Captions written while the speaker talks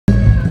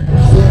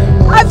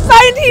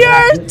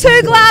your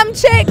two glam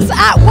chicks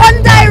at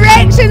One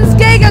Direction's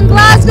gig in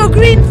Glasgow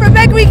Green for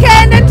Big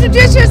Weekend.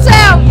 Introduce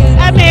yourself.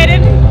 I'm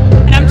Erin.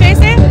 And I'm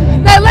Tracy.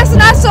 Now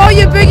listen, I saw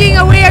you boogieing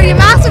away. Are you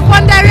massive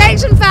One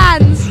Direction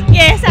fans?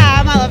 Yes,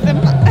 I am. I love them.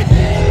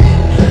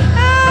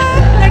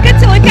 They're good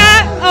to look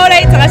at,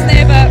 alright to listen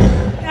to, but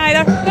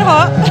they're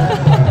hot.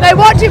 Now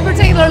what do you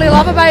particularly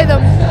love about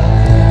them?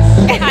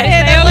 Harry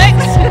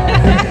Styles.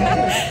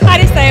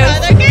 Harry Styles.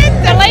 They're good.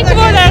 They're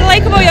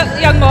likeable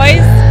young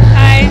boys.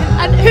 Aye.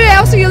 And who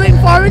else are you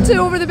looking forward to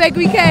over the big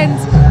weekend?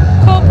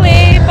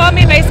 Coldplay,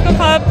 Bombay Bicycle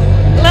Club,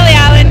 Lily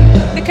Allen,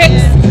 The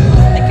Cooks.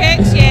 The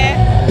Cooks, yeah.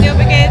 They'll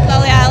be good.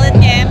 Lily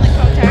Allen, yeah. I'm looking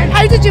forward to her.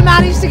 How did you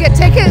manage to get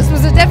tickets?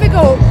 Was it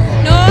difficult?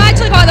 No, I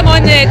actually got them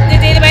on the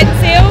day they went on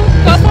sale.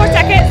 Got 4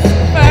 tickets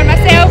for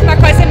myself, my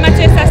cousin, my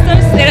 2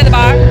 sisters. They're at the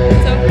bar.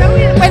 So.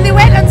 Brilliant. When they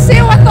went on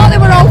sale, I thought they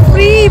were all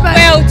free, but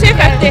well,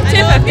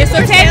 $2.50,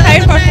 so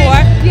 £10 for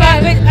 4. Yeah.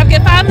 But I've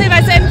got family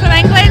visiting from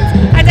England.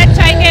 I did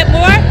try and get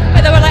more,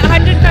 but they were like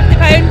 £150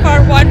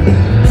 for one.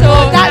 So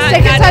that's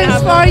ticket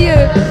times for you.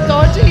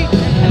 Dodgy.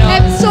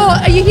 So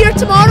are you here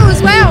tomorrow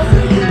as well?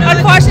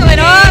 Unfortunately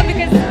not,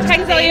 because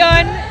Kings of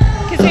Leon,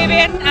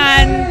 Kasabian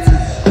and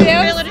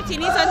Paolo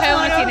Nutini's on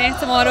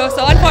tomorrow.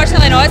 So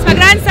unfortunately not. It's my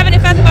grand's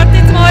 75th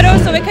birthday tomorrow,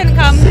 so we couldn't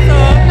come. So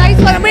nice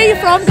one. And where are you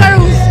from,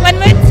 girls?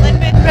 Linwood.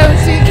 Brilliant.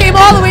 So you came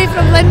all the way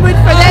from Linwood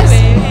for this.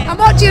 And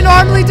what do you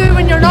normally do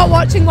when you're not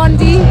watching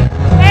 1D?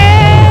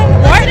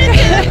 Work.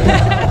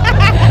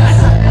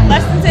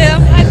 Listen to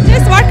them. I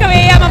just work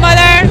away. I'm a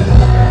mother.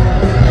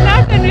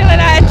 Nothing really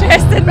that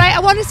interesting. Right, I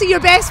want to see your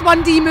best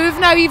 1D move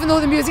now, even though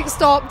the music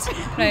stopped.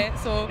 Right,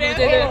 so we'll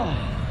do it.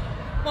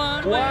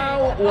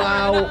 Wow.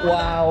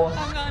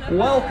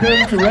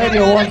 Welcome to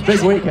Radio 1's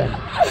Big Weekend.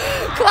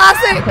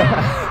 Classic.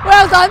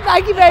 Well done,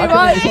 thank you very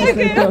much.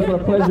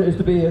 What a pleasure it is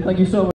to be here. Thank you so much.